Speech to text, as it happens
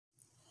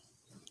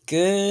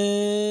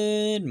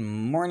Good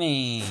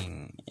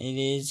morning. It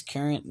is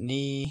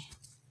currently,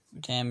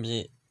 what time is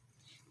it?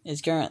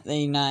 It's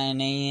currently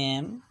 9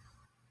 a.m.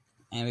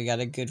 and we got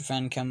a good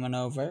friend coming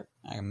over.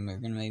 We're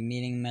going to be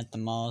meeting him at the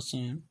mall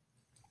soon.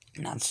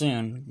 Not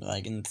soon,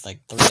 but in 3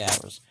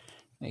 hours.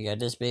 We got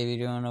this baby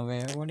doing over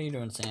here. What are you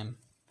doing, Sam?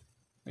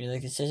 Would you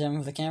like to say something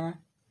with the camera?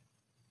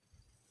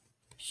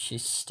 She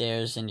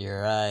stares into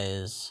your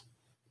eyes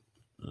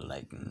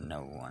like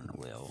no one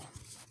will.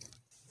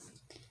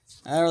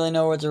 I don't really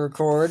know what to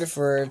record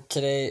for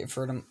today,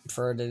 for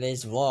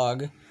today's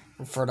vlog,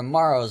 for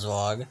tomorrow's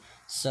vlog.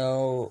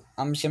 So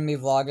I'm just gonna be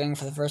vlogging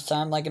for the first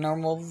time like a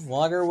normal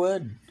vlogger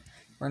would.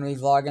 We're gonna be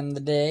vlogging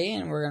the day,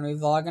 and we're gonna be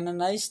vlogging a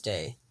nice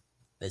day.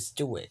 Let's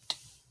do it.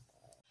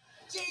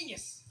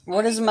 Genius.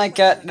 What is my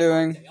cat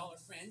doing?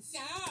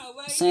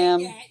 Sam,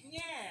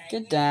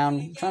 get down.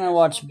 I'm trying to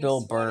watch Bill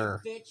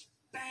Burr.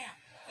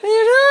 What are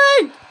you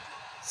doing?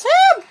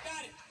 Sam!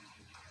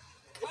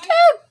 Get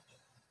down!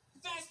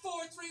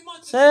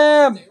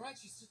 Sam!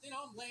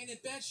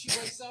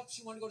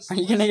 Are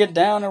you gonna get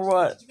down or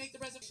what?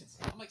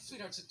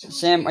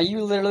 Sam, are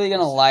you literally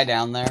gonna lie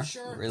down there?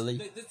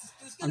 Really?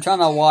 I'm trying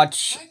to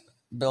watch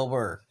Bill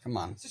Burr. Come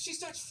on. So she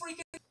starts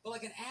freaking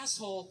like an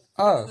asshole.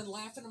 Oh. And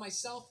laughing to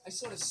myself, I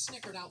sort of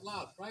snickered out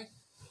loud, right?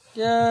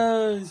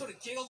 Yay! Sort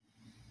of giggled.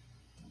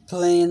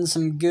 Playing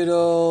some good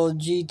old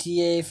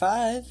GTA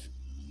 5.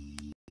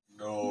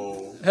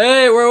 No.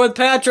 Hey, we're with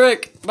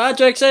Patrick.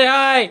 Patrick, say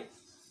hi.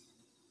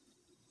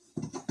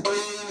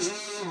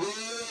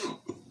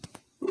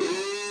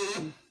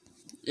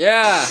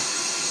 Yeah.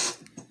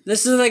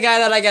 This is the guy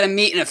that I gotta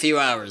meet in a few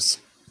hours.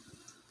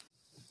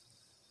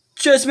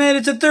 Just made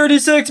it to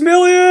 36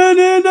 million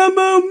and I'm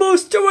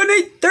almost doing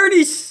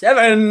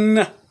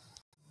 837.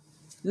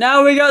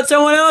 Now we got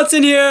someone else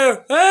in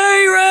here.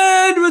 Hey,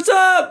 Red, what's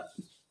up?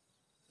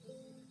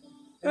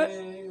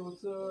 Hey,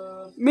 what's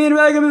up? Me and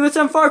Red gonna be with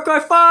some Far Cry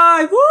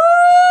 5.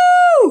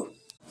 Woo!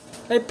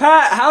 Hey,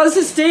 Pat, how's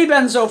this day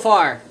been so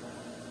far?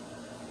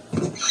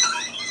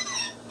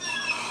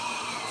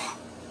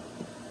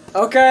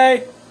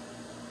 Okay.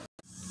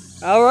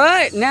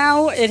 Alright,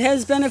 now it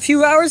has been a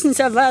few hours since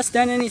I've last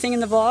done anything in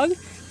the vlog.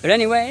 But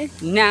anyway,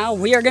 now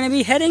we are going to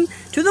be heading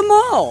to the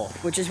mall,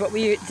 which is what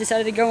we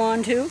decided to go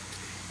on to.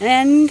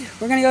 And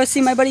we're going to go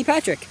see my buddy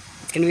Patrick.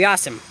 It's going to be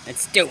awesome.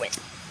 Let's do it.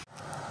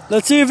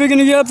 Let's see if we're going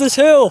to get up this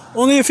hill.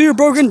 Only a few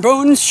broken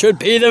bones should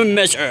be the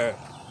measure.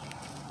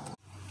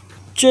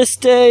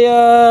 Just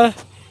a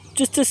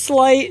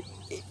slight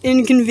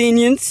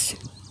inconvenience.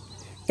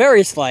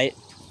 Very slight.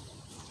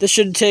 This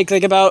should take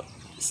like about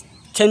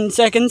 10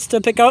 seconds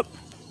to pick up.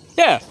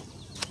 Yeah,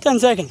 10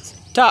 seconds,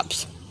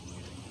 tops.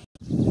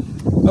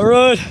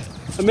 Alright,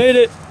 I made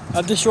it.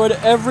 I've destroyed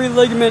every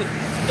ligament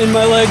in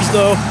my legs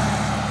though,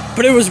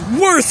 but it was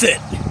worth it.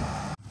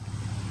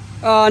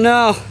 Oh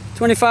no,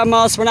 25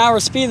 miles per hour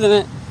speed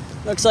limit.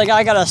 Looks like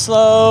I gotta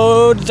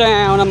slow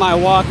down on my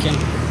walking.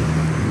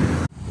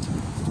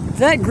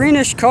 That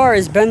greenish car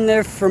has been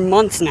there for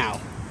months now.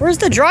 Where's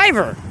the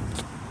driver?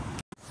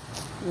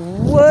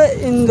 What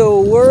in the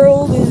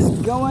world is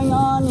going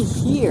on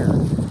here?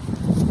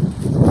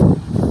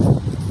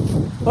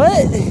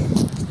 What?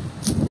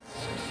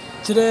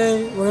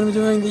 Today, we're going to be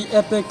doing the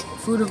epic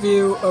food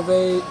review of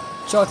a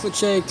chocolate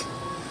shake.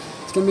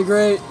 It's going to be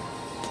great.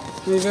 It's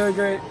going to be very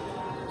great.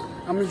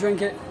 I'm going to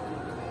drink it.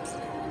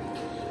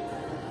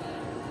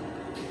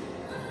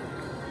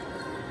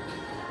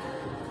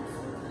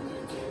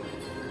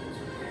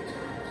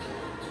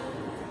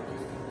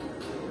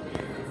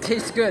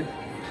 Tastes good.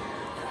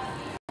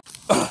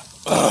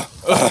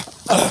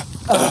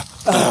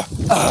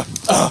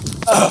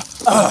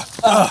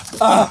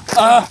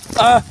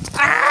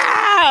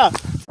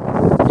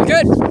 You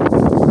good?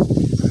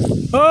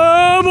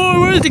 Oh boy,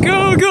 where's the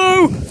go?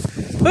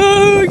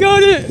 Oh, I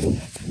got it!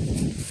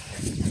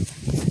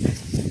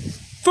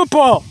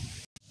 Football!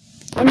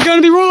 I'm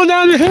gonna be rolling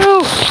down the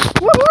hill!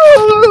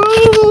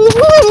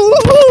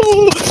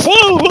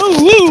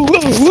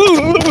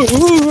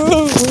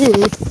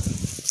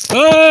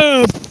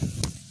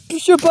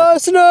 Bishop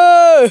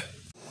Arsenal!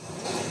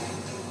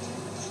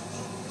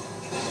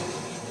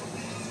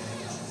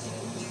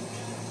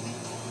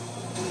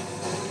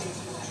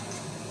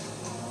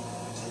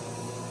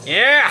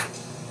 Yeah!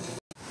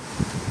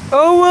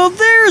 Oh, well,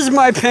 there's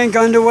my pink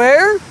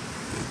underwear!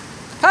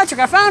 Patrick,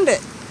 I found it!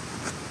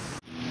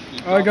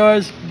 Alright,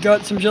 guys,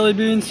 got some jelly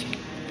beans.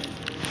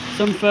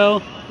 Some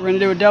fell. We're gonna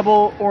do a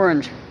double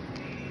orange.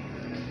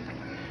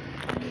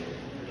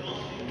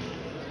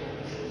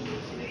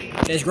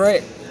 Tastes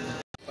great.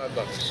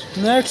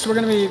 $5. Next, we're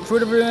gonna be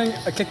food reviewing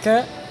a Kit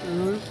Kat.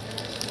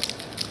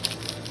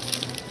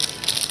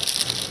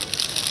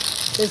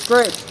 Tastes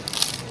great.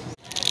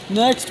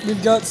 Next,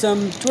 we've got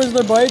some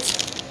Twizzler bites.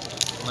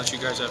 Unless you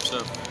guys have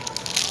stuff.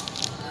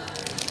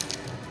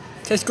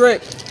 Tastes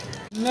great.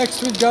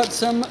 Next, we've got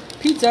some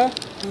pizza.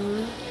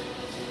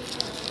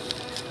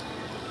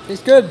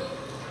 Tastes good.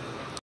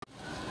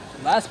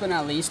 Last but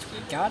not least, we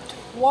got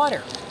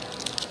water.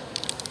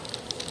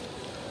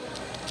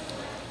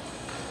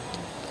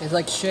 Tastes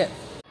like shit.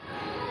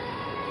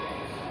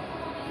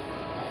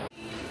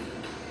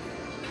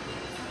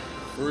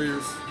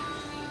 Brief.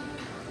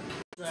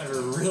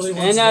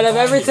 And out of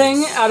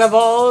everything, out of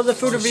all of the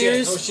food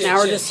reviews, now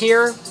we're just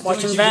here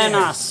watching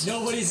Vanoss.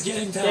 Nobody's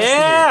getting past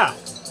Yeah!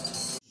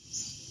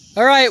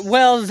 Alright,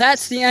 well,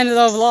 that's the end of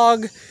the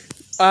vlog.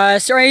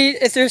 Sorry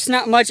if there's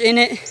not much in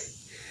it.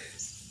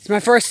 It's my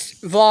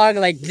first vlog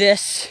like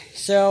this.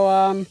 So,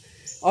 I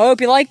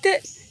hope you liked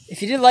it.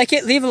 If you did like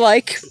it, leave a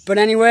like. But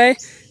anyway,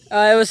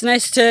 it was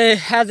nice to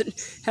have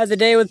the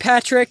day with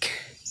Patrick.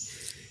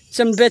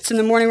 Some bits in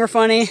the morning were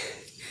funny.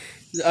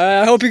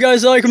 I hope you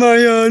guys like my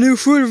new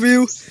food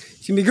review.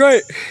 It's gonna be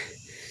great.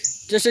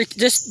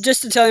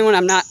 Just to tell anyone,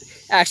 I'm not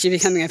actually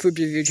becoming a food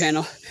review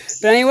channel.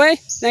 But anyway,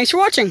 thanks for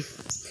watching.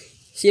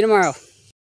 See you tomorrow.